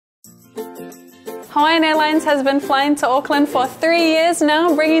Hawaiian Airlines has been flying to Auckland for 3 years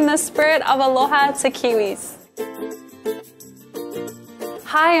now, bringing the spirit of aloha to Kiwis.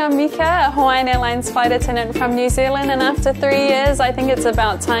 Hi, I'm Mika, a Hawaiian Airlines flight attendant from New Zealand, and after 3 years, I think it's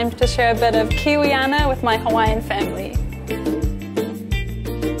about time to share a bit of Kiwiana with my Hawaiian family.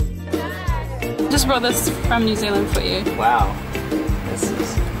 Just brought this from New Zealand for you. Wow, this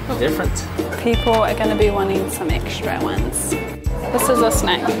is different. People are going to be wanting some extra ones. This is a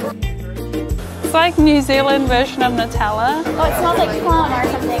snack. It's like New Zealand version of Nutella. Oh, it smells like plum or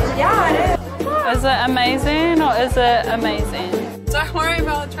something. Yeah, it is. Is it amazing or is it amazing? Don't worry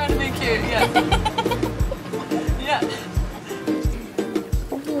about trying to be cute, yeah. Yeah.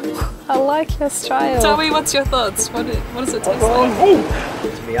 I like your style. Tell me, what's your thoughts? What does it taste like?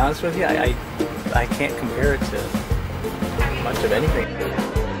 To be honest with you, I can't compare it to much of anything.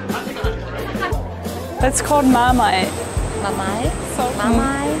 It's called Marmite. Marmite?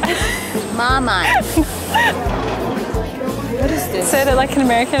 Marmite? Marmite. What is this? Said it like an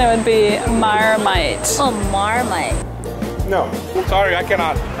American, it would be Marmite. Oh, Marmite. No, sorry, I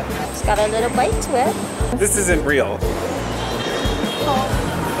cannot. It's got a little bite to it. This isn't real.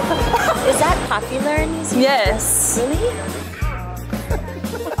 Is that popular in New Zealand? Yes. Really?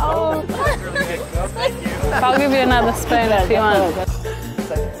 Oh. I'll give you another spoon if you want.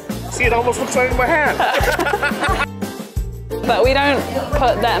 See, it almost looks like my hand. But we don't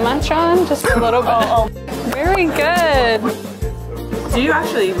put that much on, just a little bit. Very good. Do you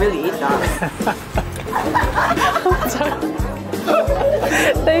actually really eat that?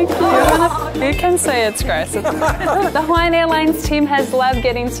 Thank you. You can say it's gross. The Hawaiian Airlines team has loved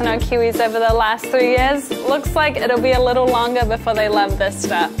getting to know Kiwis over the last 3 years. Looks like it'll be a little longer before they love this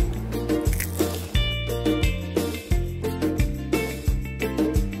stuff.